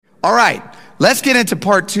All right, let's get into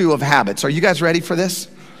part 2 of habits. Are you guys ready for this?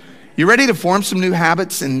 You ready to form some new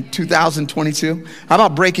habits in 2022? How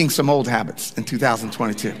about breaking some old habits in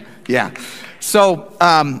 2022? Yeah. So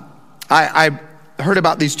I heard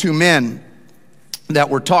about these two men that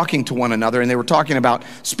were talking to one another, and they were talking about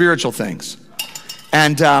spiritual things.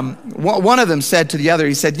 And one of them said to the other,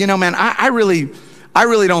 he said, you know, man, I really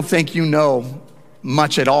don't think you know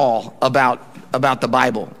much at all about the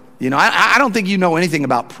Bible. You know, I don't think you know anything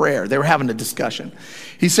about prayer. They were having a discussion.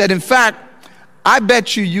 He said, in fact, I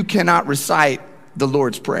bet you cannot recite the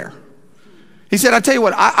Lord's Prayer. He said, I tell you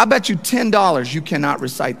what, I bet you $10 you cannot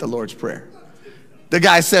recite the Lord's Prayer. The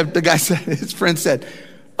guy said, his friend said,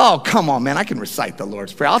 oh, come on, man, I can recite the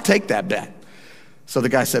Lord's Prayer. I'll take that bet. So the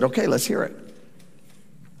guy said, okay, let's hear it.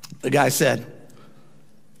 The guy said,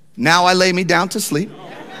 now I lay me down to sleep.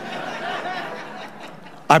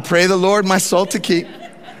 I pray the Lord my soul to keep.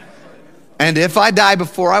 And if I die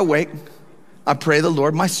before I wake, I pray the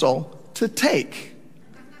Lord my soul to take.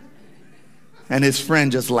 And his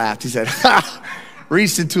friend just laughed. He said, ha!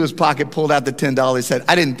 Reached into his pocket, pulled out the $10. He said,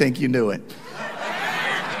 I didn't think you knew it.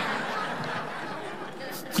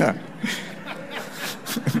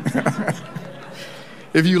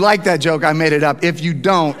 If you like that joke, I made it up. If you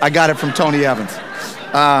don't, I got it from Tony Evans.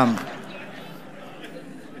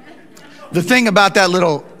 The thing about that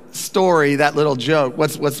little story, that little joke,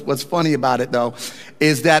 what's funny about it though,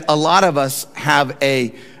 is that a lot of us have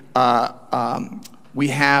we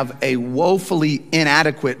have a woefully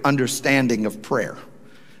inadequate understanding of prayer,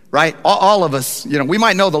 right? All of us, you know, we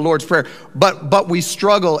might know the Lord's Prayer, but we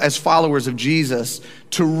struggle as followers of Jesus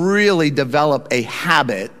to really develop a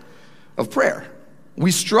habit of prayer.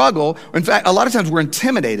 We struggle. In fact, a lot of times we're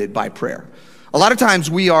intimidated by prayer. A lot of times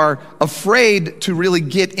we are afraid to really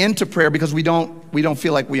get into prayer because we don't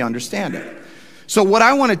feel like we understand it. So what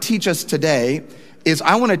I want to teach us today is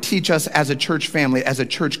I want to teach us as a church family, as a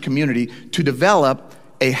church community, to develop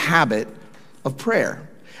a habit of prayer.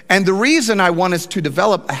 And the reason I want us to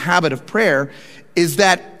develop a habit of prayer is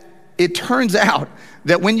that it turns out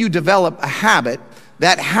that when you develop a habit,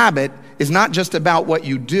 that habit is not just about what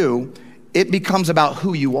you do, it becomes about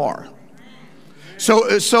who you are.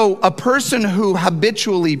 So a person who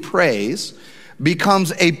habitually prays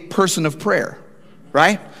becomes a person of prayer,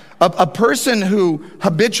 right? A person who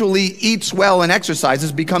habitually eats well and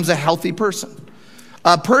exercises becomes a healthy person.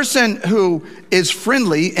 A person who is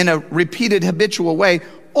friendly in a repeated habitual way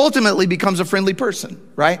ultimately becomes a friendly person,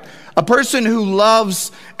 right? A person who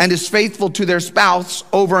loves and is faithful to their spouse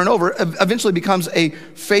over and over eventually becomes a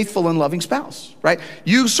faithful and loving spouse, right?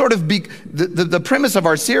 You sort of the premise of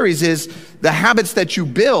our series is the habits that you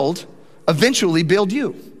build eventually build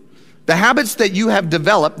you. The habits that you have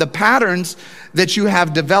developed, the patterns that you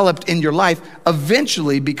have developed in your life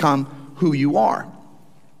eventually become who you are.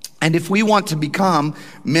 And if we want to become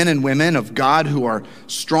men and women of God who are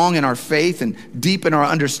strong in our faith and deep in our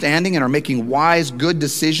understanding and are making wise, good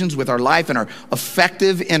decisions with our life and are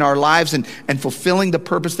effective in our lives and fulfilling the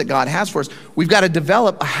purpose that God has for us, we've got to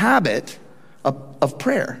develop a habit of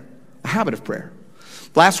prayer, a habit of prayer.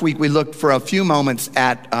 Last week, we looked for a few moments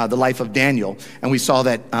at the life of Daniel, and we saw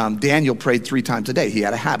that Daniel prayed 3 times a day. He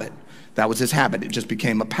had a habit. That was his habit. It just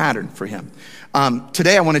became a pattern for him.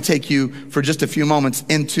 Today, I want to take you for just a few moments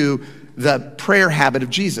into the prayer habit of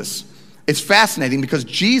Jesus. It's fascinating because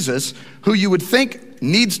Jesus, who you would think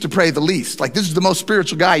needs to pray the least, like this is the most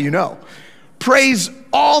spiritual guy you know, prays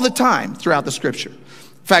all the time throughout the scripture.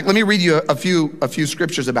 In fact, let me read you a few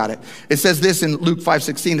scriptures about it. It says this in Luke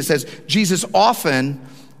 5:16. It says, Jesus often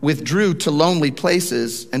withdrew to lonely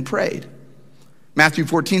places and prayed. Matthew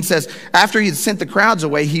 14 says, after he had sent the crowds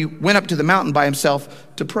away, he went up to the mountain by himself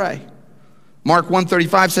to pray. Mark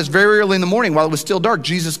 1:35 says, very early in the morning, while it was still dark,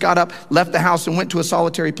 Jesus got up, left the house, and went to a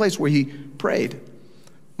solitary place where he prayed.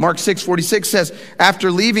 Mark 6:46 says,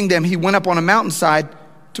 after leaving them, he went up on a mountainside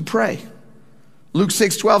to pray. Luke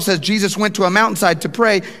 6:12 says, Jesus went to a mountainside to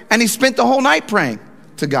pray, and he spent the whole night praying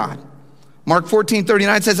to God. Mark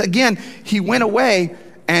 14:39 says, again, he went away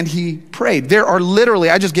and he prayed. There are literally,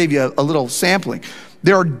 I just gave you a little sampling.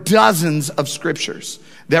 There are dozens of scriptures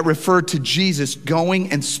that refer to Jesus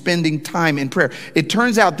going and spending time in prayer. It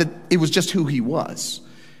turns out that it was just who he was.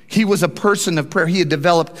 He was a person of prayer. He had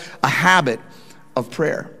developed a habit of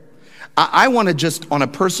prayer. I want to just on a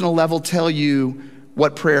personal level tell you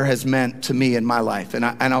what prayer has meant to me in my life. And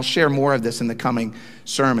I'll share more of this in the coming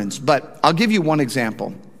sermons. But I'll give you one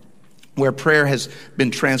example where prayer has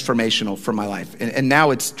been transformational for my life. And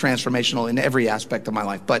now it's transformational in every aspect of my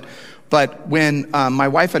life. But when my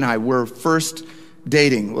wife and I were first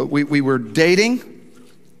dating, we were dating,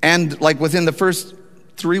 and like within the first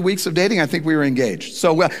 3 weeks of dating, I think we were engaged.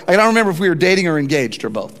 So I don't remember if we were dating or engaged or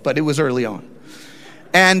both, but it was early on.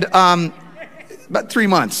 And about 3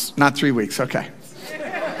 months, not 3 weeks. Okay.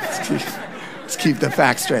 Let's keep the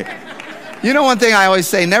facts straight. You know one thing I always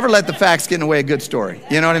say, never let the facts get in the way of a good story.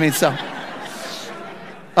 You know what I mean?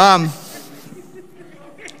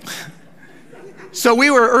 So we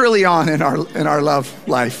were early on in our love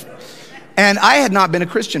life. And I had not been a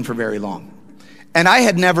Christian for very long. And I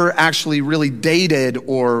had never actually really dated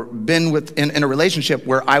or been in a relationship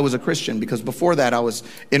where I was a Christian, because before that I was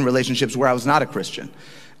in relationships where I was not a Christian.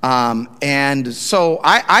 And so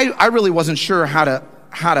I really wasn't sure how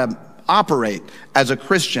to operate as a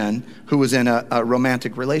Christian who was in a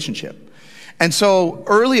romantic relationship. And so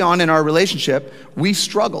early on in our relationship, we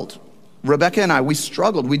struggled. Rebecca and I, we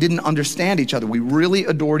struggled. We didn't understand each other. We really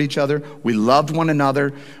adored each other. We loved one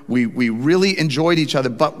another. We really enjoyed each other,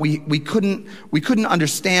 but we couldn't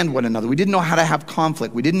understand one another. We didn't know how to have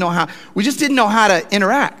conflict. We just didn't know how to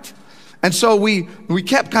interact. And so we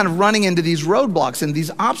kept kind of running into these roadblocks and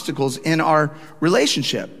these obstacles in our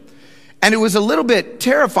relationship. And it was a little bit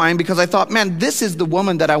terrifying, because I thought, man, this is the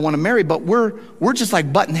woman that I want to marry, but we're just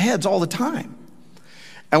like butting heads all the time.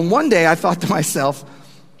 And one day I thought to myself,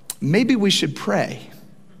 maybe we should pray,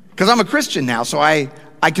 because I'm a Christian now, so I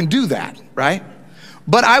can do that, right?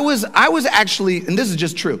 But I was actually, and this is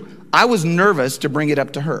just true, I was nervous to bring it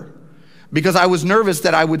up to her, because I was nervous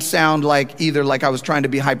that I would sound like either like I was trying to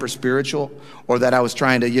be hyper spiritual, or that I was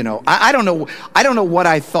trying to, I don't know what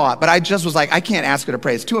I thought, but I just was like, I can't ask her to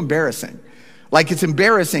pray. It's too embarrassing. Like, it's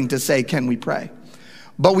embarrassing to say, can we pray?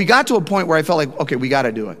 But we got to a point where I felt like, okay, we got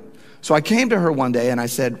to do it. So I came to her one day and I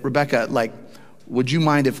said, Rebecca, would you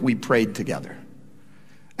mind if we prayed together?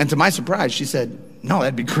 And to my surprise, she said, no,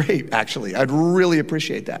 that'd be great, actually. I'd really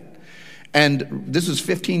appreciate that. And this was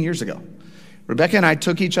 15 years ago. Rebecca and I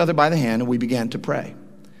took each other by the hand and we began to pray.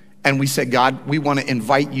 And we said, God, we want to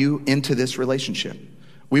invite you into this relationship.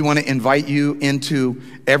 We want to invite you into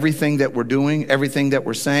everything that we're doing, everything that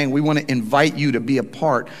we're saying. We want to invite you to be a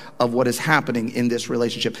part of what is happening in this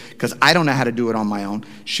relationship, because I don't know how to do it on my own.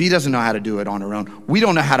 She doesn't know how to do it on her own. We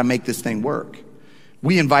don't know how to make this thing work.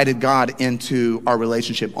 We invited God into our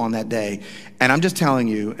relationship on that day. And I'm just telling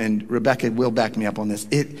you, and Rebecca will back me up on this,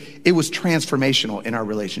 it was transformational in our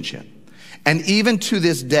relationship. And even to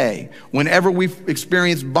this day, whenever we've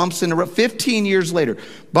experienced bumps in the road, 15 years later,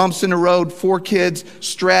 bumps in the road, 4 kids,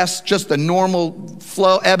 stress, just the normal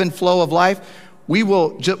flow, ebb and flow of life,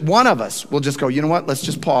 one of us will just go, you know what, let's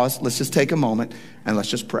just pause, let's just take a moment, and let's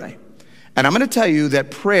just pray. And I'm going to tell you that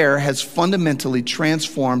prayer has fundamentally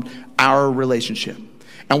transformed our relationship.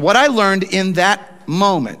 And what I learned in that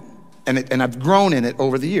moment, and I've grown in it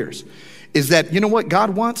over the years, is that, you know what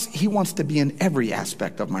God wants? He wants to be in every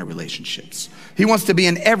aspect of my relationships. He wants to be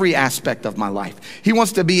in every aspect of my life. He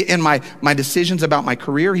wants to be in my decisions about my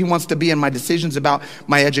career. He wants to be in my decisions about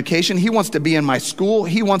my education. He wants to be in my school.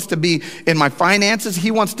 He wants to be in my finances.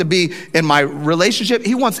 He wants to be in my relationship.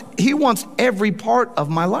 He wants every part of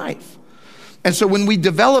my life. And so when we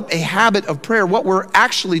develop a habit of prayer, what we're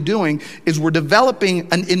actually doing is we're developing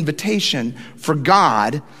an invitation for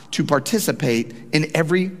God to participate in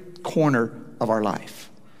every corner of our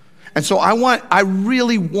life. And so I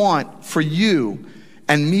really want for you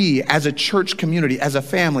and me as a church community, as a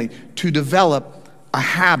family, to develop a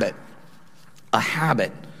habit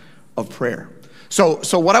of prayer. So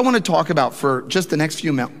what I want to talk about for just the next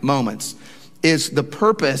few moments is the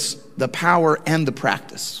purpose, the power, and the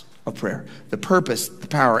practice of prayer. The purpose, the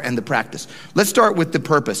power, and the practice. Let's start with the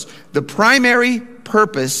purpose. The primary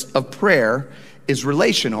purpose of prayer is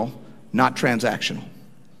relational, not transactional.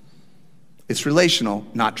 It's relational,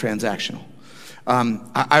 not transactional.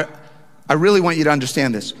 I really want you to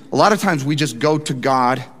understand this. A lot of times we just go to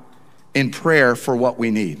God in prayer for what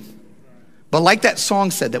we need. But like that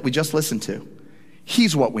song said that we just listened to,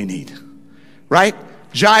 He's what we need, right?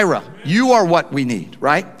 Jireh, you are what we need,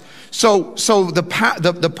 right? So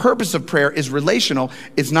the purpose of prayer is relational.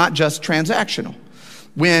 It's not just transactional.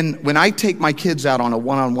 When I take my kids out on a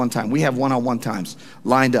one-on-one time, we have one-on-one times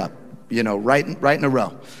lined up, right in a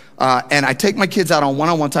row. And I take my kids out on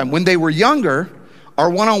one-on-one time. When they were younger, our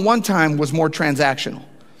one-on-one time was more transactional.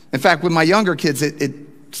 In fact, with my younger kids, it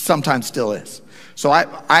sometimes still is. So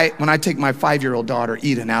when I take my 5-year-old daughter,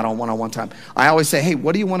 Eden, out on one-on-one time, I always say, hey,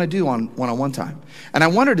 what do you want to do on one-on-one time? And I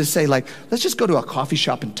want her to say, let's just go to a coffee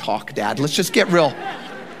shop and talk, Dad. Let's just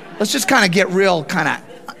kind of get real,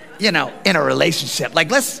 in a relationship.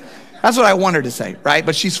 That's what I want her to say, right?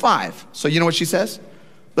 But she's 5. So you know what she says?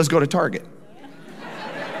 Let's go to Target.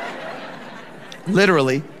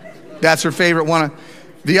 Literally, that's her favorite one.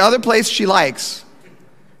 The other place she likes,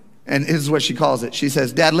 And this is what she calls it. She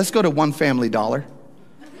says, Dad, let's go to One Family Dollar.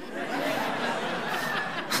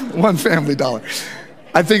 One Family Dollar.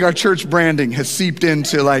 I think our church branding has seeped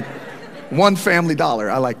into like One Family Dollar.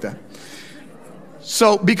 I like that.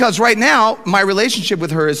 So, because right now, my relationship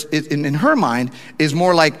with her is in her mind, is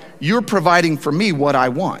more like you're providing for me what I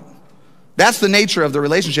want. That's the nature of the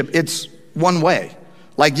relationship. It's one way.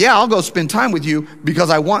 Like, yeah, I'll go spend time with you because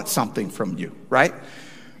I want something from you, right?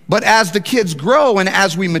 But as the kids grow and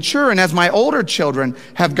as we mature and as my older children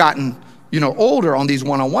have gotten, older on these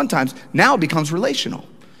one-on-one times, now it becomes relational.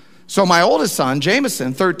 So my oldest son,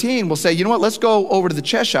 Jameson, 13, will say, you know what, let's go over to the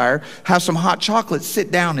Cheshire, have some hot chocolate,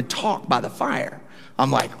 sit down and talk by the fire.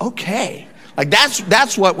 I'm like, okay. Like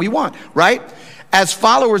that's what we want, right? As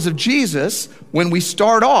followers of Jesus, when we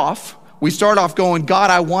start off going, God,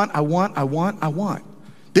 I want.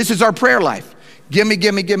 This is our prayer life. Give me.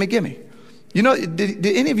 Did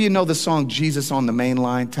any of you know the song, Jesus on the Main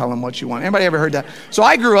Line, Tell Him What You Want? Anybody ever heard that? So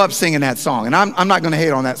I grew up singing that song, and I'm not going to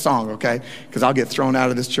hate on that song, okay? Because I'll get thrown out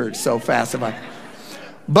of this church so fast if I...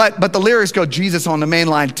 But the lyrics go, Jesus on the Main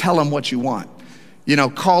Line, tell him what you want.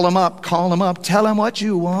 Call him up, tell him what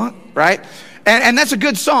you want, right? And that's a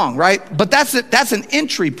good song, right? But that's an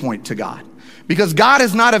entry point to God. Because God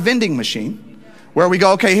is not a vending machine where we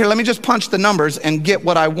go, okay, here, let me just punch the numbers and get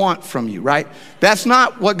what I want from you, right? That's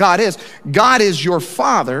not what God is. God is your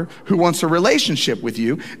Father who wants a relationship with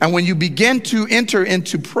you. And when you begin to enter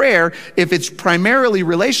into prayer, if it's primarily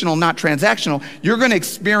relational, not transactional, you're going to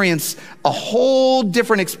experience a whole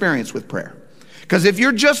different experience with prayer. Because if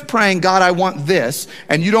you're just praying, God, I want this,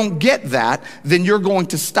 and you don't get that, then you're going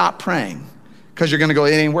to stop praying. Because you're going to go,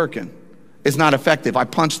 it ain't working. It's not effective. I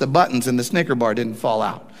punched the buttons and the Snicker bar didn't fall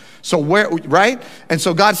out. So right? And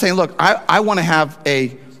so God's saying, look, I want to have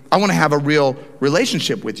a real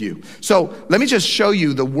relationship with you. So let me just show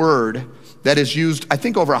you the word that is used, I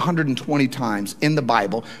think, over 120 times in the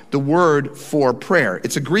Bible, the word for prayer.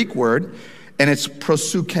 It's a Greek word, and it's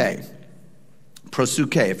proseuche.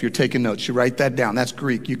 Proseuche. If you're taking notes, you write that down. That's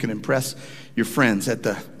Greek. You can impress your friends at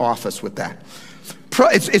the office with that.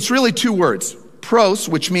 It's really two words. Pros,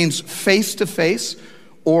 which means face to face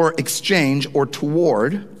or exchange or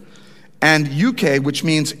toward, and euche, which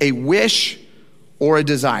means a wish or a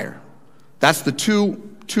desire. That's the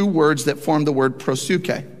two words that form the word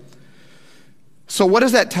proseuche. So what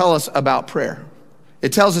does that tell us about prayer?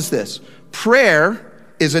 It tells us this. Prayer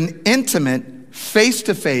is an intimate,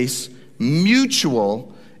 face-to-face,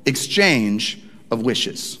 mutual exchange of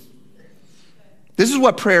wishes. This is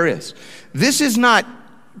what prayer is.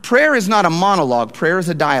 Prayer is not a monologue. Prayer is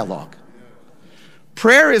a dialogue.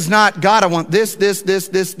 Prayer is not, God, I want this,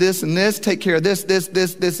 and this, take care of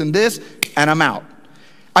this, and this, and I'm out.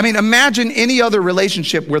 I mean, imagine any other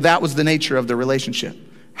relationship where that was the nature of the relationship.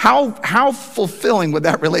 How fulfilling would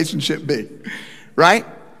that relationship be, right?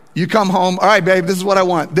 You come home, all right, babe, this is what I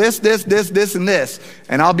want. This, and this,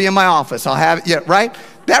 and I'll be in my office. I'll have it, yeah, right?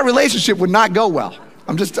 That relationship would not go well.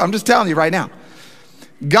 I'm just telling you right now.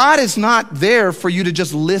 God is not there for you to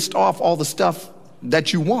just list off all the stuff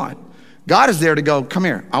that you want. God is there to go, come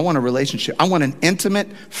here, I want a relationship. I want an intimate,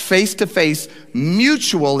 face-to-face,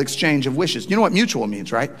 mutual exchange of wishes. You know what mutual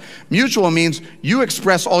means, right? Mutual means you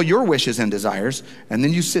express all your wishes and desires, and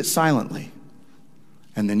then you sit silently.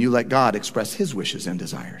 And then you let God express his wishes and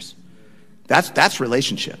desires. That's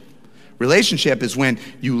relationship. Relationship is when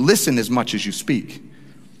you listen as much as you speak.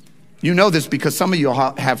 You know this because some of you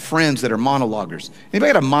have friends that are monologuers.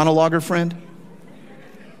 Anybody got a monologuer friend?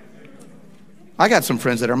 I got some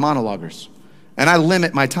friends that are monologuers, and I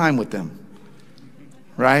limit my time with them,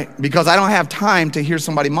 right? Because I don't have time to hear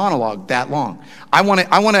somebody monologue that long. I want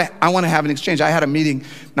to have an exchange. I had a meeting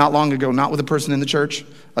not long ago, not with a person in the church,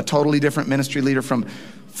 a totally different ministry leader from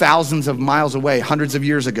thousands of miles away, hundreds of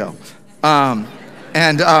years ago,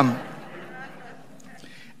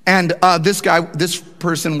 this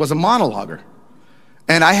person was a monologuer,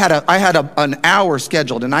 and I had an hour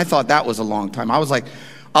scheduled, and I thought that was a long time. I was like,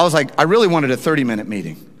 I really wanted a 30-minute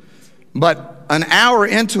meeting. But an hour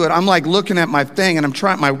into it, I'm like looking at my thing and I'm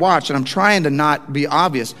trying my watch and I'm trying to not be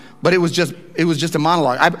obvious, but it was just a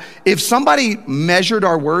monologue. If somebody measured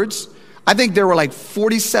our words, I think there were like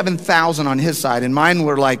 47,000 on his side and mine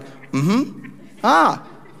were like,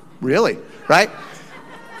 really, right?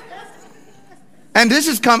 And this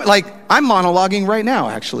is coming, like, I'm monologuing right now,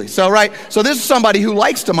 actually. So this is somebody who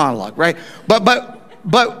likes to monologue, right? But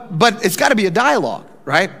it's got to be a dialogue.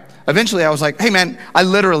 Right? Eventually I was like, hey man, I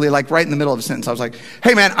literally like right in the middle of a sentence, I was like,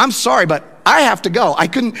 hey man, I'm sorry, but I have to go. I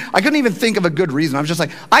couldn't even think of a good reason. I was just like,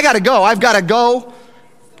 I gotta go. I've gotta go.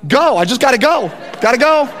 I just gotta go. Gotta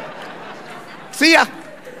go. See ya.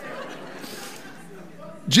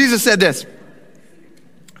 Jesus said this,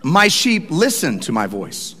 my sheep listen to my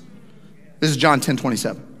voice. This is John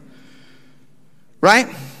 10:27. Right?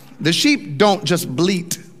 The sheep don't just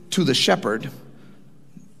bleat to the shepherd.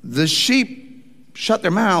 The sheep shut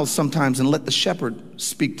their mouths sometimes and let the shepherd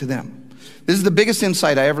speak to them. This is the biggest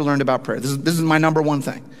insight I ever learned about prayer. This is my number one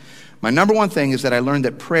thing. My number one thing is that I learned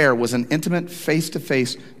that prayer was an intimate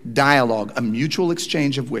face-to-face dialogue, a mutual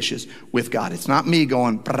exchange of wishes with God. It's not me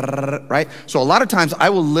going, right? So a lot of times I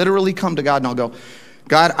will literally come to God and I'll go,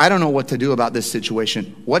 God, I don't know what to do about this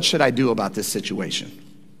situation. What should I do about this situation?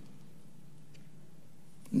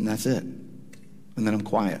 And that's it. And then I'm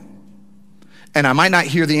quiet. And I might not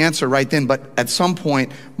hear the answer right then, but at some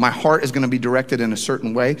point, my heart is going to be directed in a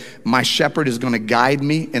certain way. My shepherd is going to guide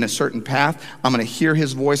me in a certain path. I'm going to hear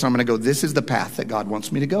his voice. I'm going to go, this is the path that God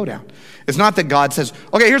wants me to go down. It's not that God says,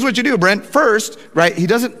 okay, here's what you do, Brent. First, right? He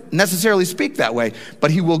doesn't necessarily speak that way,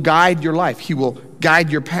 but he will guide your life. He will guide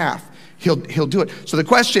your path. He'll do it. So the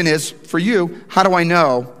question is, for you, how do I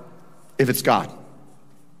know if it's God?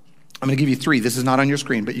 I'm going to give you 3. This is not on your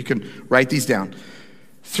screen, but you can write these down.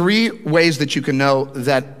 3 ways that you can know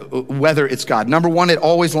that whether it's God. Number 1, it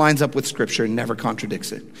always lines up with Scripture and never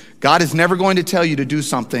contradicts it. God is never going to tell you to do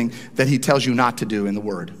something that he tells you not to do in the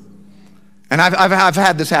Word. And I've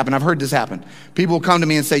had this happen. I've heard this happen. People will come to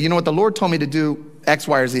me and say, you know what, the Lord told me to do X,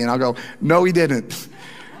 Y, or Z. And I'll go, no, he didn't.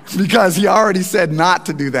 Because he already said not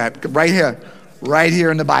to do that right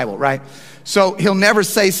here in the Bible, right? So he'll never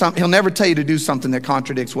say something, he'll never tell you to do something that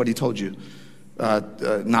contradicts what he told you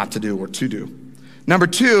not to do or to do. Number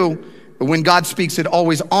 2, when God speaks, it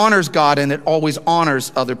always honors God and it always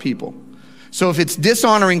honors other people. So if it's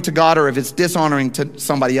dishonoring to God or if it's dishonoring to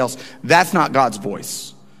somebody else, that's not God's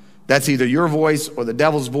voice. That's either your voice or the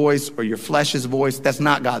devil's voice or your flesh's voice. That's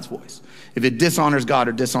not God's voice. If it dishonors God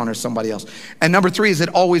or dishonors somebody else. And number 3 is it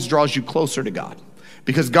always draws you closer to God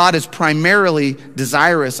because God is primarily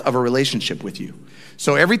desirous of a relationship with you.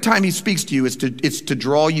 So every time he speaks to you, it's to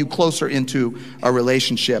draw you closer into a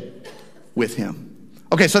relationship with him.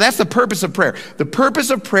 Okay, so that's the purpose of prayer. The purpose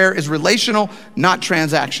of prayer is relational, not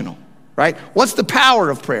transactional, right? What's the power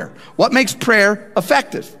of prayer? What makes prayer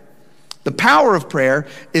effective? The power of prayer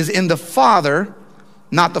is in the Father,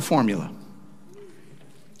 not the formula.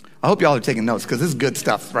 I hope y'all are taking notes because this is good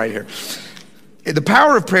stuff right here. The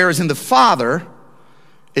power of prayer is in the Father.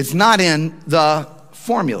 It's not in the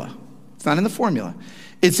formula. It's not in the formula.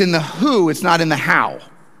 It's in the who. It's not in the how.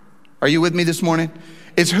 Are you with me this morning?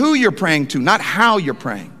 It's who you're praying to, not how you're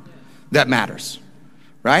praying, that matters,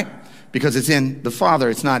 right? Because it's in the Father,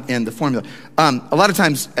 it's not in the formula. A lot of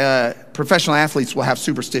times, professional athletes will have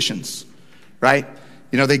superstitions, right?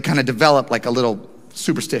 You know, they kind of develop like a little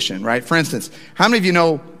superstition, right? For instance, how many of you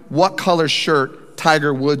know what color shirt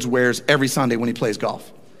Tiger Woods wears every Sunday when he plays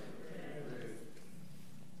golf?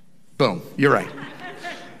 Boom, you're right.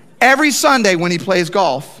 Every Sunday when he plays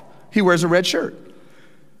golf, he wears a red shirt.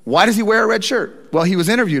 Why does he wear a red shirt? Well, he was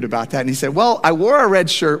interviewed about that, and he said, well, I wore a red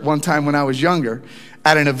shirt one time when I was younger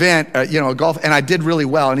at an event, a golf, and I did really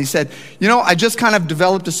well. And he said, I just kind of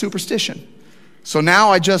developed a superstition. So now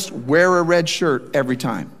I just wear a red shirt every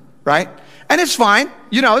time, right? And it's fine.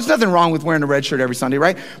 It's nothing wrong with wearing a red shirt every Sunday,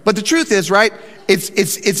 right? But the truth is, right,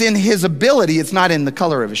 it's in his ability. It's not in the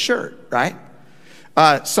color of his shirt, right?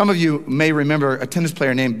 Some of you may remember a tennis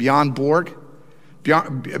player named Bjorn Borg.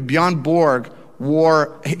 Bjorn Borg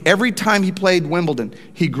wore, every time he played Wimbledon,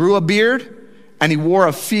 he grew a beard and he wore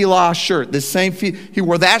a Fila shirt. He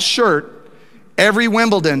wore that shirt every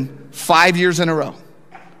Wimbledon 5 years in a row.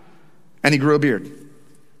 And he grew a beard.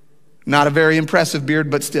 Not a very impressive beard,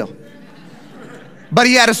 but still. But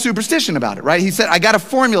he had a superstition about it, right? He said, I got a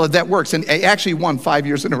formula that works. And he actually won 5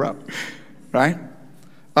 years in a row, right?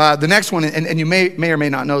 The next one, and you may or may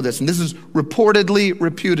not know this, and this is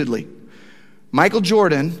reputedly. Michael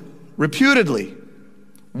Jordan reputedly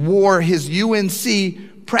wore his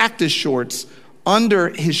UNC practice shorts under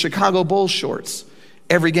his Chicago Bulls shorts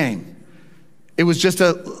every game. It was just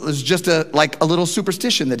a little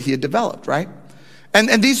superstition that he had developed, right?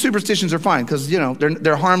 And these superstitions are fine because,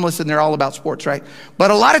 they're harmless and they're all about sports, right? But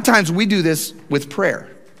a lot of times we do this with prayer.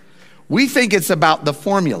 We think it's about the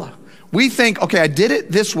formula. We think, okay, I did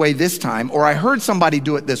it this way this time, or I heard somebody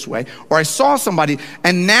do it this way, or I saw somebody,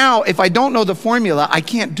 and now if I don't know the formula, I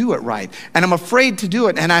can't do it right. And I'm afraid to do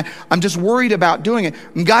it, and I'm just worried about doing it.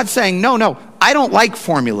 And God's saying, no, I don't like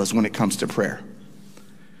formulas when it comes to prayer.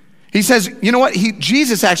 He says, you know what?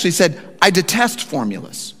 Jesus actually said, I detest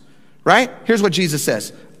formulas, right? Here's what Jesus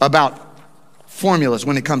says about formulas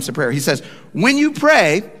when it comes to prayer. He says, when you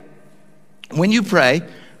pray,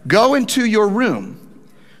 go into your room,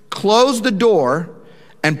 close the door,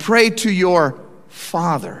 and pray to your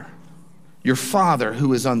Father, your Father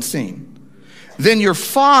who is unseen. Then your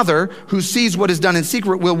Father who sees what is done in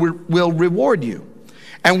secret will reward you.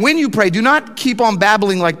 And when you pray, do not keep on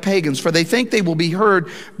babbling like pagans, for they think they will be heard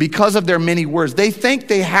because of their many words. They think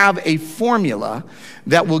they have a formula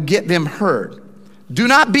that will get them heard. Do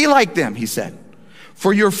not be like them, he said,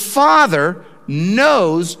 for your Father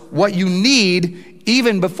knows what you need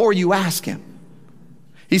even before you ask him.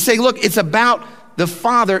 He's saying, look, it's about the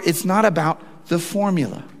Father. It's not about the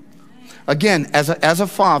formula. Again, as a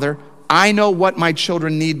father, I know what my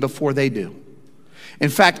children need before they do. In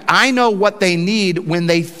fact, I know what they need when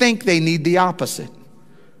they think they need the opposite,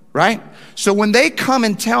 right? So when they come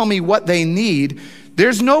and tell me what they need,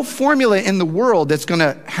 there's no formula in the world that's going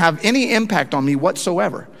to have any impact on me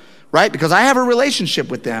whatsoever, right? Because I have a relationship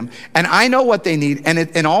with them and I know what they need,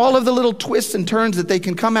 and all of the little twists and turns that they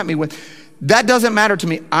can come at me with, that doesn't matter to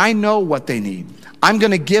me. I know what they need. I'm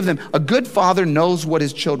going to give them. A good father knows what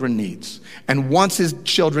his children needs and wants his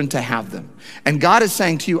children to have them. And God is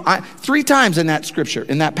saying to you, 3 times in that scripture,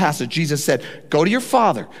 in that passage, Jesus said, go to your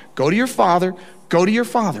father, go to your father, go to your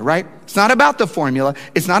father, right? It's not about the formula.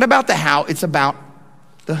 It's not about the how. It's about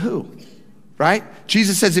the who, right?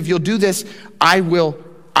 Jesus says, if you'll do this, I will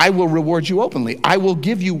reward you openly. I will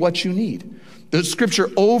give you what you need. The scripture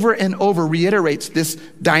over and over reiterates this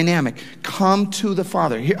dynamic. Come to the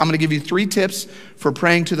Father. Here, I'm going to give you 3 tips for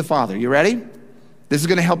praying to the Father. You ready? This is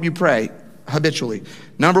going to help you pray habitually.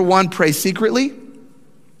 Number 1, pray secretly.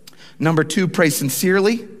 Number 2, pray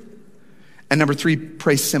sincerely. And number 3,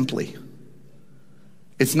 pray simply.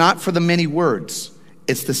 It's not for the many words.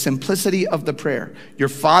 It's the simplicity of the prayer. Your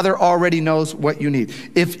Father already knows what you need.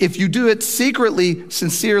 If you do it secretly,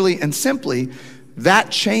 sincerely, and simply,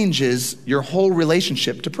 that changes your whole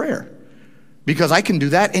relationship to prayer. Because I can do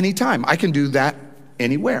that anytime. I can do that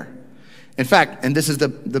anywhere. In fact, and this is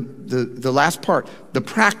the last part, the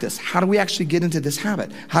practice. How do we actually get into this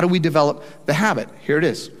habit? How do we develop the habit? Here it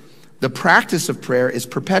is. The practice of prayer is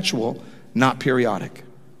perpetual, not periodic.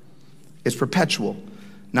 It's perpetual,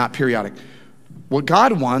 not periodic. What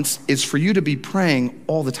God wants is for you to be praying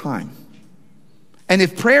all the time. And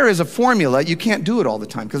if prayer is a formula, you can't do it all the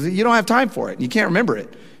time because you don't have time for it. You can't remember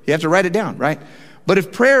it. You have to write it down, right? But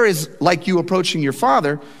if prayer is like you approaching your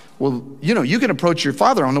father, well, you can approach your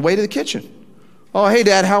father on the way to the kitchen. Oh, hey,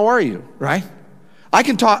 Dad, how are you, right? I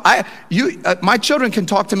can talk. My children can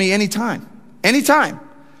talk to me anytime.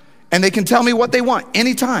 And they can tell me what they want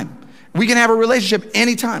anytime. We can have a relationship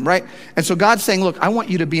anytime, right? And so God's saying, look, I want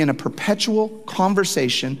you to be in a perpetual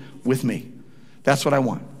conversation with me. That's what I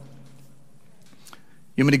want.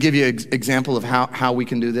 You want me to give you an example of how we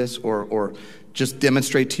can do this or just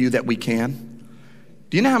demonstrate to you that we can?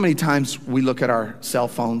 Do you know how many times we look at our cell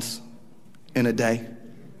phones in a day?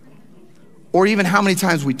 Or even how many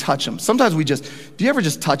times we touch them? Sometimes do you ever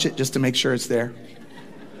just touch it just to make sure it's there?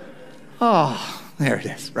 Oh, there it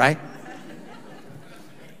is, right?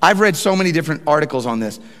 I've read so many different articles on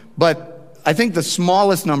this, but I think the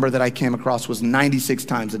smallest number that I came across was 96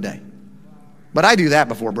 times a day. But I do that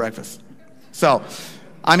before breakfast. So,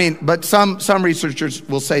 but some researchers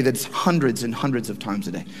will say that it's hundreds and hundreds of times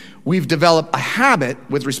a day. We've developed a habit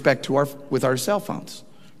with respect to our cell phones,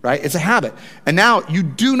 right? It's a habit. And now you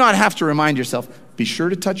do not have to remind yourself, be sure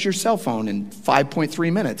to touch your cell phone in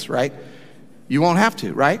 5.3 minutes, right? You won't have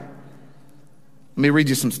to, right? Let me read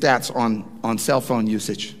you some stats on cell phone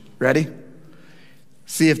usage. Ready?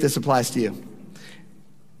 See if this applies to you.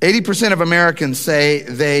 80% of Americans say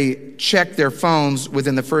they check their phones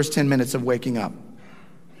within the first 10 minutes of waking up.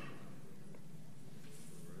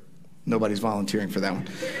 Nobody's volunteering for that one.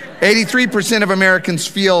 83% of Americans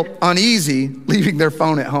feel uneasy leaving their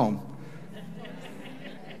phone at home.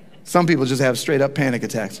 Some people just have straight up panic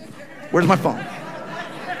attacks. Where's my phone?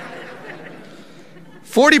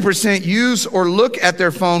 40% use or look at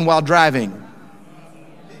their phone while driving.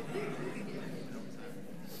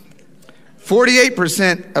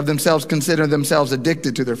 48% of themselves consider themselves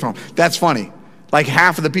addicted to their phone. That's funny. Like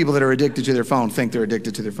half of the people that are addicted to their phone think they're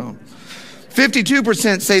addicted to their phone.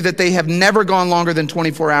 52% say that they have never gone longer than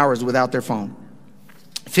 24 hours without their phone.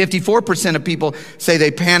 54% of people say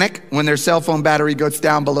they panic when their cell phone battery goes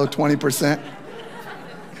down below 20%.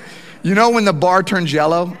 You know when the bar turns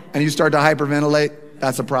yellow and you start to hyperventilate?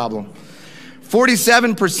 That's a problem.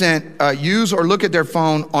 47% use or look at their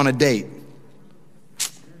phone on a date.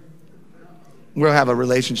 We'll have a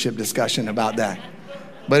relationship discussion about that.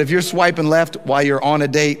 But if you're swiping left while you're on a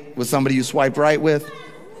date with somebody you swipe right with,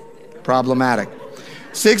 problematic.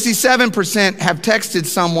 67% have texted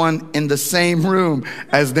someone in the same room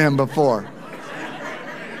as them before.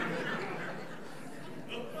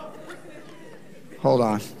 Hold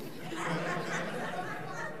on.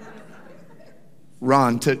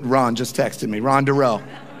 Ron just texted me. Ron Durrell.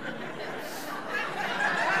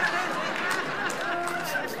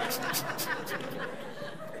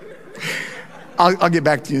 I'll get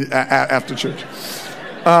back to you after church.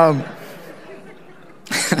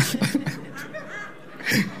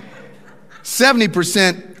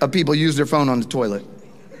 70% of people use their phone on the toilet.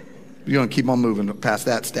 You're going to keep on moving past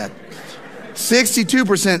that stat.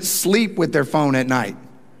 62% sleep with their phone at night.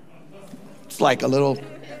 It's like a little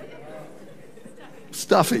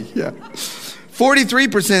stuffy, yeah.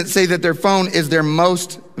 43% say that their phone is their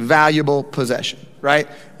most valuable possession, right?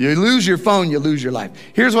 You lose your phone, you lose your life.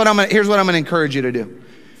 Here's what I'm going to encourage you to do.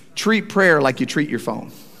 Treat prayer like you treat your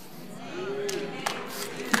phone.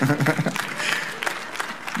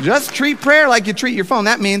 Just treat prayer like you treat your phone.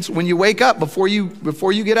 That means when you wake up, before you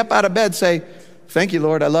get up out of bed, say, thank you,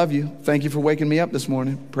 Lord, I love you. Thank you for waking me up this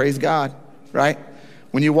morning. Praise God, right?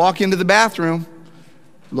 When you walk into the bathroom,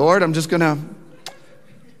 Lord, I'm just going to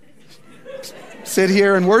sit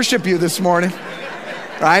here and worship you this morning,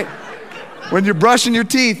 right? When you're brushing your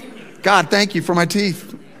teeth, God, thank you for my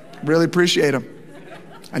teeth. Really appreciate them.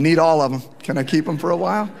 I need all of them. Can I keep them for a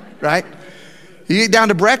while, right? You get down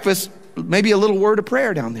to breakfast, maybe a little word of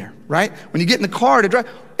prayer down there, right? When you get in the car to drive,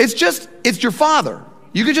 it's your Father.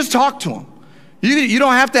 You can just talk to him. You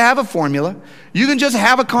don't have to have a formula. You can just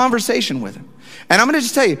have a conversation with him. And I'm going to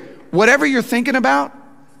just tell you, whatever you're thinking about,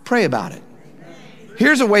 pray about it.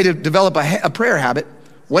 Here's a way to develop a prayer habit.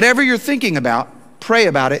 Whatever you're thinking about, pray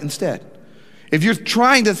about it instead. If you're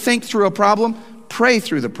trying to think through a problem, pray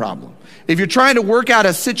through the problem. If you're trying to work out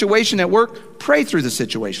a situation at work, pray through the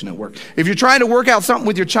situation at work. If you're trying to work out something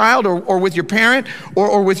with your child or with your parent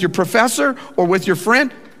or with your professor or with your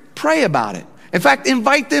friend, pray about it. In fact,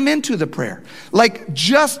 invite them into the prayer. Like,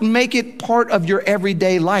 just make it part of your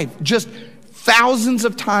everyday life. Just thousands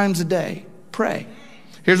of times a day, pray.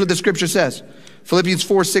 Here's what the scripture says. Philippians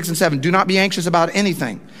 4, 6, and 7. Do not be anxious about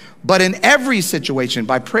anything, but in every situation,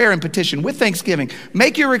 by prayer and petition, with thanksgiving,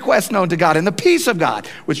 make your requests known to God, and the peace of God,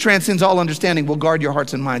 which transcends all understanding, will guard your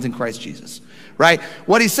hearts and minds in Christ Jesus. Right?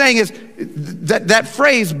 What he's saying is that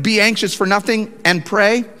phrase, be anxious for nothing and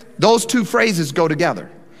pray, those two phrases go together.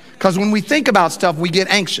 Because when we think about stuff, we get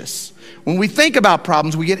anxious. When we think about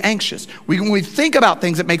problems, we get anxious. When we think about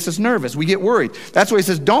things that makes us nervous, we get worried. That's why he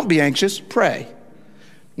says, don't be anxious, pray.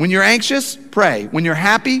 When you're anxious, pray. When you're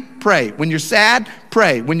happy, pray. When you're sad,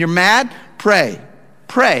 pray. When you're mad, pray.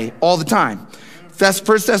 Pray all the time. That's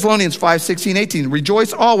 1 Thessalonians 5, 16, 18.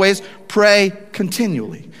 Rejoice always, pray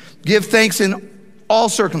continually. Give thanks in all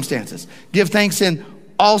circumstances. Give thanks in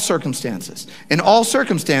all circumstances. In all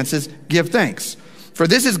circumstances, give thanks. For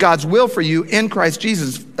this is God's will for you in Christ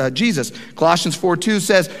Jesus. Colossians 4:2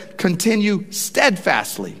 says, continue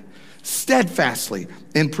steadfastly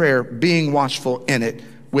in prayer, being watchful in it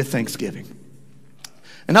with thanksgiving.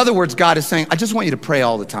 In other words, God is saying, I just want you to pray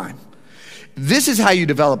all the time. This is how you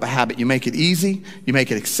develop a habit. You make it easy, you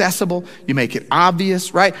make it accessible, you make it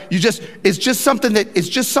obvious, right? It's just something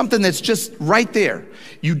that's just right there.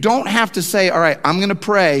 You don't have to say, all right, I'm going to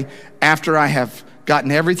pray after I have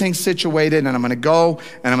gotten everything situated, and I'm going to go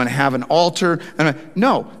and I'm going to have an altar.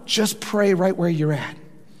 No, just pray right where you're at.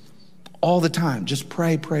 All the time. Just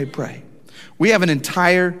pray, pray, pray. We have an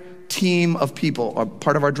entire team of people, a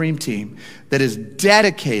part of our dream team, that is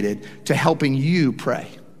dedicated to helping you pray.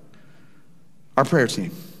 Our prayer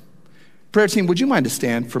team. Prayer team, would you mind to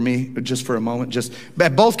stand for me just for a moment? Just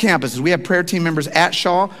at both campuses, we have prayer team members at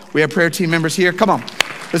Shaw. We have prayer team members here. Come on,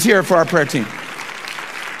 let's hear it for our prayer team.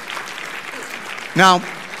 Now,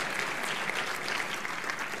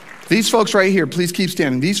 these folks right here, please keep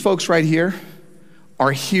standing. These folks right here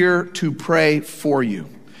are here to pray for you.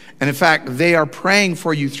 And in fact, they are praying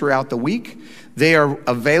for you throughout the week. They are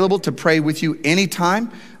available to pray with you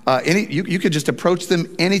anytime. You could just approach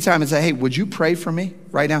them anytime and say, hey, would you pray for me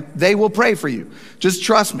right now? They will pray for you. Just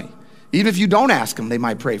trust me. Even if you don't ask them, they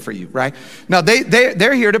might pray for you, right? Now,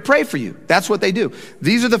 they're here to pray for you. That's what they do.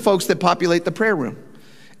 These are the folks that populate the prayer room.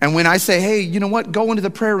 And when I say, hey, you know what? Go into the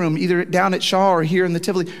prayer room, either down at Shaw or here in the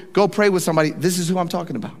Tivoli, go pray with somebody. This is who I'm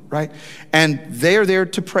talking about, right? And they're there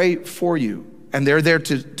to pray for you. And they're there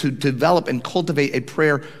to develop and cultivate a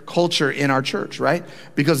prayer culture in our church, right?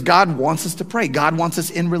 Because God wants us to pray. God wants us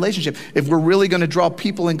in relationship. If we're really going to draw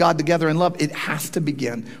people and God together in love, it has to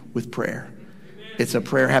begin with prayer. It's a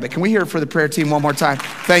prayer habit. Can we hear it for the prayer team one more time?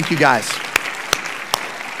 Thank you, guys.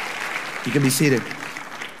 You can be seated.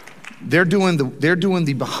 They're doing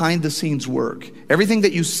the behind the scenes work. Everything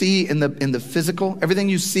that you see in the physical, everything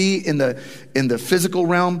you see in the physical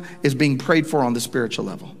realm is being prayed for on the spiritual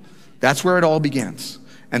level. That's where it all begins.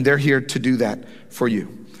 And they're here to do that for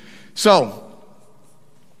you. So,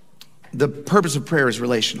 The purpose of prayer is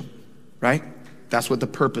relational, right? That's what the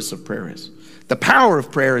purpose of prayer is. The power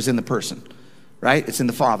of prayer is in the person, right? It's in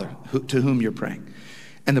the Father to whom you're praying.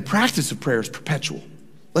 And the practice of prayer is perpetual.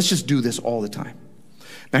 Let's just do this all the time.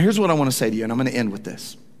 Now, here's what I want to say to you, and I'm going to end with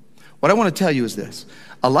this. What I want to tell you is this.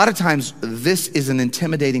 A lot of times, this is an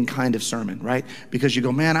intimidating kind of sermon, right? Because you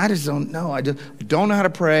go, man, I just don't know. I don't know how to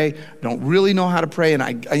pray. I don't really know how to pray.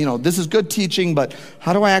 And this is good teaching, but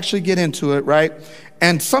how do I actually get into it, right?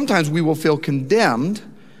 And sometimes we will feel condemned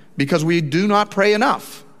because we do not pray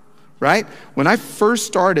enough, right? When I first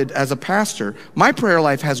started as a pastor, my prayer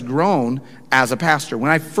life has grown as a pastor.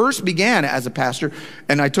 When I first began as a pastor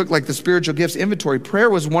and I took like the spiritual gifts inventory, prayer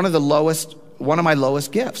was one of my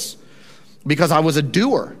lowest gifts because I was a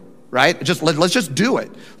doer, right? Let's just do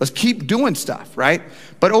it. Let's keep doing stuff, right?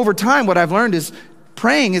 But over time, what I've learned is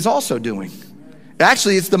praying is also doing.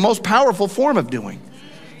 Actually, it's the most powerful form of doing,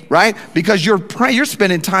 right? Because you're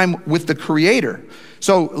spending time with the Creator.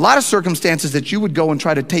 So a lot of circumstances that you would go and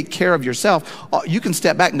try to take care of yourself, you can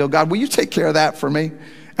step back and go, God, will you take care of that for me?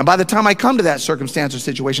 And by the time I come to that circumstance or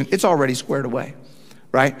situation, it's already squared away,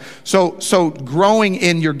 right? So growing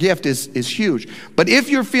in your gift is huge. But if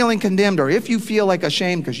you're feeling condemned or if you feel like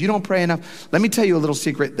ashamed because you don't pray enough, let me tell you a little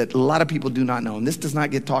secret that a lot of people do not know. And this does not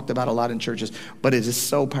get talked about a lot in churches, but it is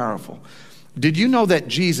so powerful. Did you know that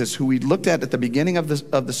Jesus, who we looked at the beginning of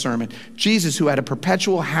the sermon, Jesus, who had a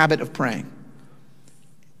perpetual habit of praying,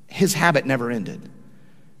 his habit never ended.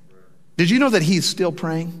 Did you know that he's still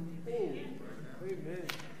praying?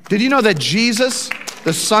 Did you know that Jesus,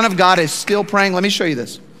 the Son of God, is still praying? Let me show you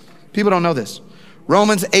this. People don't know this.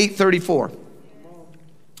 Romans 8:34.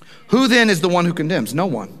 Who then is the one who condemns? No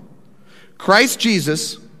one. Christ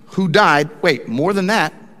Jesus, who died, more than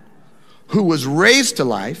that, who was raised to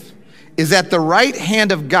life, is at the right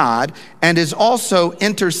hand of God and is also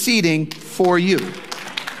interceding for you.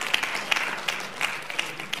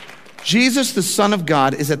 Jesus, the Son of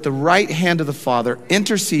God, is at the right hand of the Father,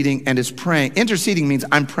 interceding and is praying. Interceding means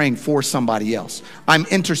I'm praying for somebody else. I'm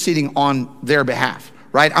interceding on their behalf,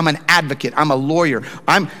 right? I'm an advocate. I'm a lawyer.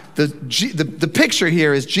 The picture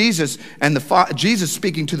here is Jesus and Jesus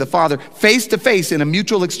speaking to the Father face to face in a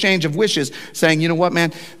mutual exchange of wishes, saying, you know what,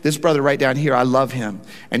 man, this brother right down here, I love him.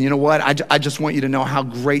 And you know what? I just want you to know how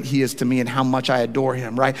great he is to me and how much I adore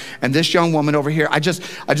him, right? And this young woman over here, I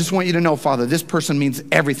just want you to know, Father, this person means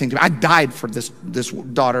everything to me. I died for this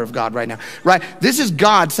daughter of God right now, right? This is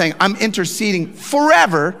God saying, I'm interceding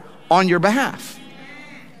forever on your behalf.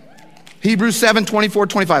 Hebrews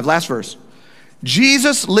 7:24-25, last verse.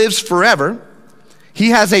 Jesus lives forever. He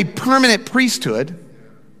has a permanent priesthood,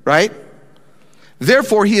 right?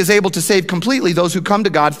 Therefore, he is able to save completely those who come to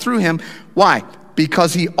God through him. Why?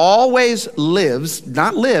 Because he always lives,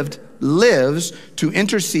 not lived, lives to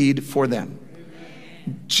intercede for them.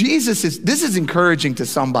 This is encouraging to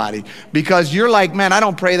somebody because you're like, man, I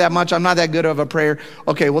don't pray that much. I'm not that good of a prayer.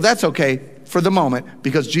 Okay, well, that's okay for the moment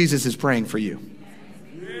because Jesus is praying for you.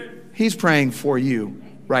 He's praying for you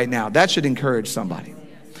right now. That should encourage somebody.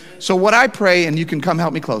 So what I pray, and you can come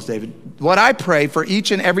help me close, David. What I pray for each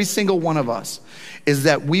and every single one of us is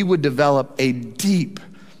that we would develop a deep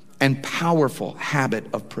and powerful habit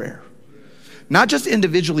of prayer. Not just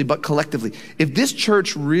individually, but collectively. If this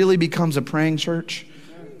church really becomes a praying church,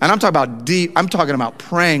 and I'm talking about deep, I'm talking about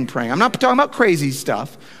praying. I'm not talking about crazy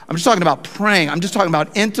stuff. I'm just talking about praying. I'm just talking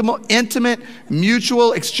about intimate,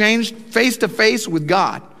 mutual exchange, face to face with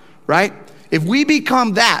God. Right? If we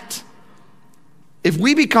become that,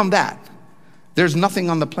 there's nothing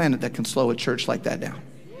on the planet that can slow a church like that down.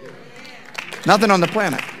 Nothing on the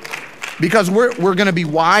planet. Because we're going to be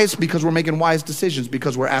wise because we're making wise decisions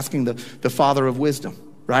because we're asking the Father of wisdom,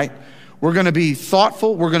 right? We're going to be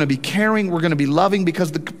thoughtful. We're going to be caring. We're going to be loving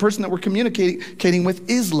because the person that we're communicating with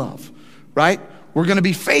is love, right? We're going to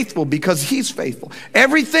be faithful because he's faithful.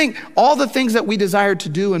 Everything, all the things that we desire to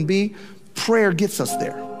do and be, prayer gets us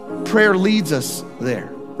there. Prayer leads us there,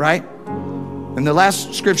 right? And the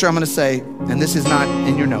last scripture I'm going to say, and this is not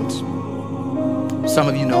in your notes. Some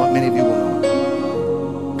of you know it, many of you will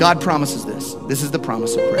know it. God promises this. This is the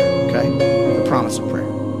promise of prayer, okay? The promise of prayer.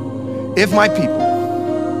 If my people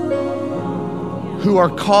who are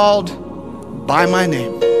called by my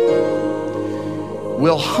name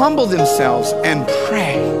will humble themselves and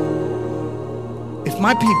pray. If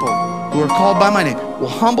my people who are called by my name will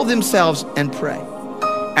humble themselves and pray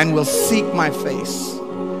and will seek my face.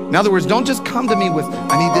 In other words, don't just come to me with,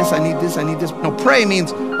 I need this, I need this, I need this. No, pray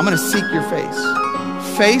means I'm going to seek your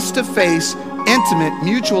face. Face to face, intimate,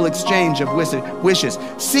 mutual exchange of wishes.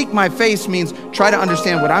 Seek my face means try to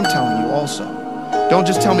understand what I'm telling you also. Don't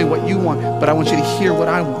just tell me what you want, but I want you to hear what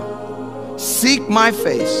I want. Seek my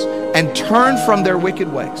face and turn from their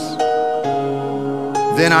wicked ways,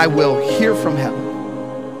 then I will hear from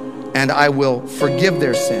heaven, and I will forgive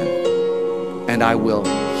their sin, and I will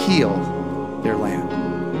heal their land.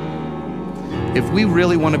 If we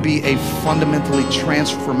really want to be a fundamentally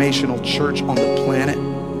transformational church on the planet,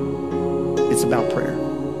 it's about prayer.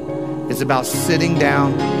 It's about sitting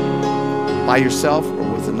down by yourself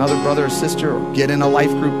or with another brother or sister, or get in a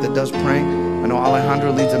life group that does praying. I know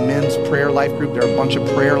Alejandro leads a men's prayer life group. There are a bunch of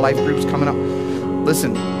prayer life groups coming up.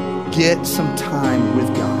 Listen, get some time with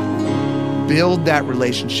God. Build that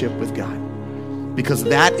relationship with God, because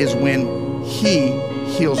that is when He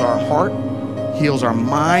heals our heart, heals our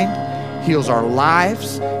mind, heals our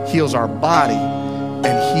lives, heals our body,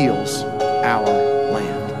 and heals our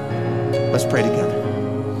land. Let's pray together.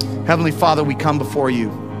 Heavenly Father, we come before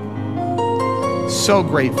you so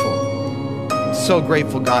grateful,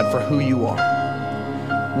 God, for who you are.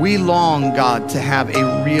 We long, God, to have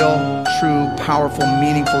a real, true, powerful,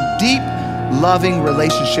 meaningful, deep, loving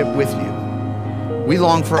relationship with you. We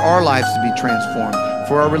long for our lives to be transformed,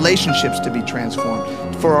 for our relationships to be transformed,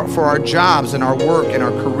 for our jobs and our work and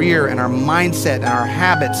our career and our mindset and our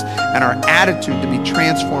habits and our attitude to be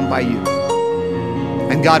transformed by you.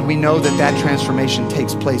 And God, we know that that transformation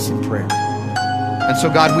takes place in prayer. And so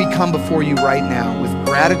God, we come before you right now with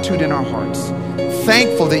gratitude in our hearts,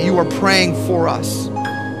 thankful that you are praying for us,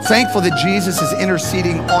 thankful that Jesus is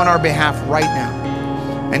interceding on our behalf right now.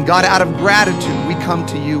 And God, out of gratitude, we come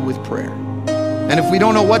to you with prayer. And if we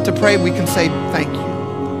don't know what to pray, we can say, thank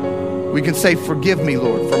you. We can say, forgive me,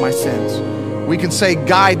 Lord, for my sins. We can say,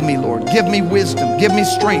 guide me, Lord. Give me wisdom. Give me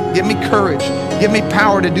strength. Give me courage. Give me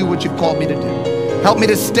power to do what you've called me to do. Help me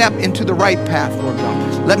to step into the right path, Lord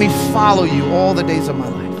God. Let me follow you all the days of my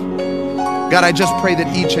life. God, I just pray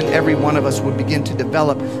that each and every one of us would begin to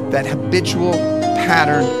develop that habitual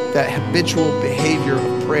pattern, that habitual behavior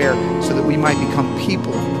of prayer, so that we might become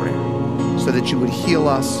people of prayer, so that you would heal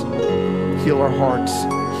us, heal our hearts,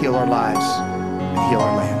 heal our lives, and heal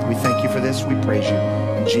our land. We thank you for this. We praise you.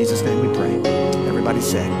 In Jesus' name we pray. Everybody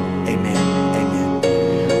say, amen,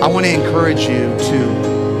 amen. I want to encourage you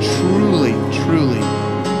to truly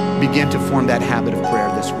begin to form that habit of prayer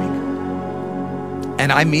this week.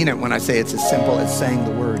 And I mean it when I say it's as simple as saying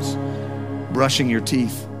the words, brushing your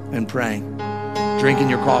teeth and praying, drinking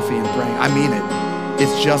your coffee and praying. I mean it.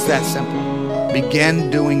 It's just that simple. Begin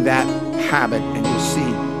doing that habit and you'll see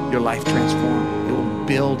your life transform. It will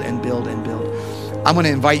build and build and build. I'm going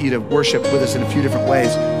to invite you to worship with us in a few different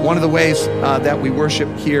ways. One of the ways that we worship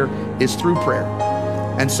here is through prayer.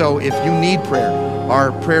 And so if you need prayer,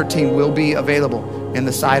 our prayer team will be available in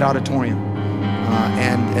the side auditorium.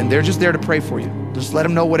 And they're just there to pray for you. Just let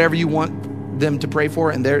them know whatever you want them to pray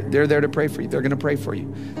for, and they're there to pray for you. They're going to pray for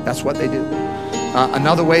you. That's what they do.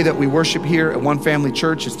 Another way that we worship here at One Family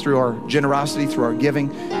Church is through our generosity, through our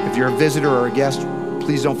giving. If you're a visitor or a guest,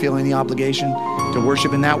 please don't feel any obligation to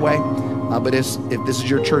worship in that way. But if this is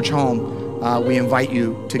your church home, we invite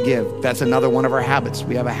you to give. That's another one of our habits.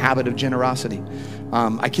 We have a habit of generosity.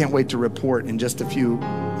 I can't wait to report in just a few,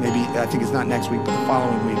 maybe I think it's not next week, but the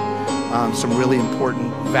following week, some really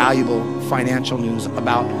important, valuable financial news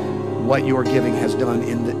about what your giving has done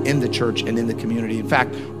in the church and in the community. In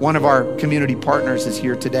fact, one of our community partners is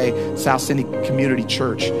here today. South City Community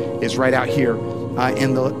Church is right out here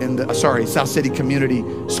South City Community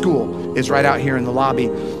School is right out here in the lobby.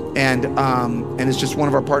 And it's just one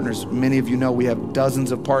of our partners. Many of you know we have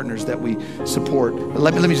dozens of partners that we support. But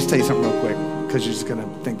let me just tell you something real quick, because you're just going to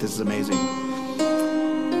think this is amazing.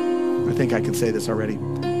 I think I can say this already.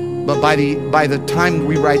 But by the time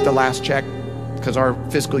we write the last check, because our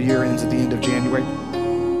fiscal year ends at the end of January,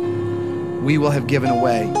 we will have given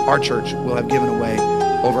away, our church will have given away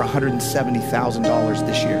over $170,000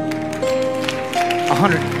 this year.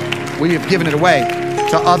 We have given it away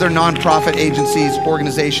to other nonprofit agencies,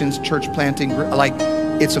 organizations, church planting, like,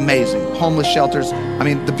 it's amazing. Homeless shelters. I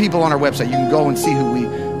mean, the people on our website, you can go and see who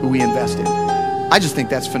we invest in. I just think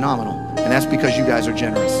that's phenomenal, and that's because you guys are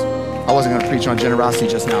generous. I wasn't going to preach on generosity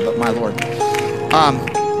just now, but my Lord.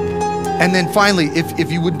 And then finally,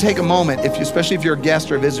 if you would take a moment, especially if you're a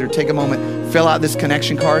guest or a visitor, take a moment, fill out this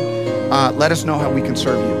connection card. Let us know how we can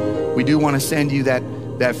serve you. We do want to send you that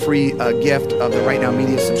free gift of the Right Now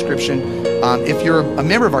Media subscription. If you're a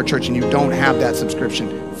member of our church and you don't have that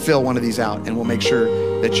subscription, fill one of these out, and we'll make sure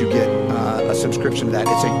that you get a subscription to that.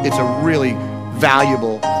 It's a really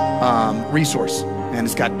valuable resource, and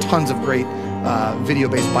it's got tons of great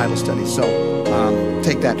video-based Bible studies. So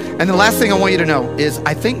take that. And the last thing I want you to know is,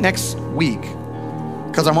 I think next week,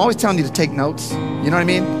 because I'm always telling you to take notes, you know what I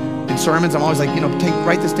mean? In sermons, I'm always like,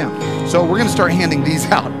 write this down. So we're going to start handing these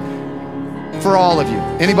out. for all of you.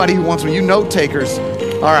 Anybody who wants one, you note takers.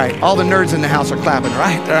 All right, all the nerds in the house are clapping,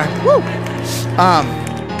 right? All right, woo.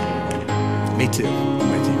 Me too.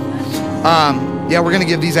 Yeah, we're gonna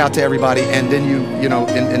give these out to everybody, and then you know,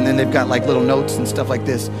 and then they've got like little notes and stuff like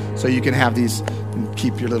this, so you can have these and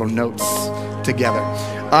keep your little notes together.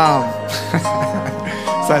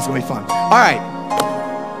 So that's gonna be fun. All right,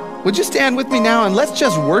 would you stand with me now, and let's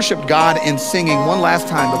just worship God in singing one last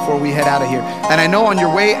time before we head out of here. And I know on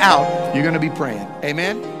your way out, you're gonna be praying.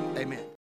 Amen.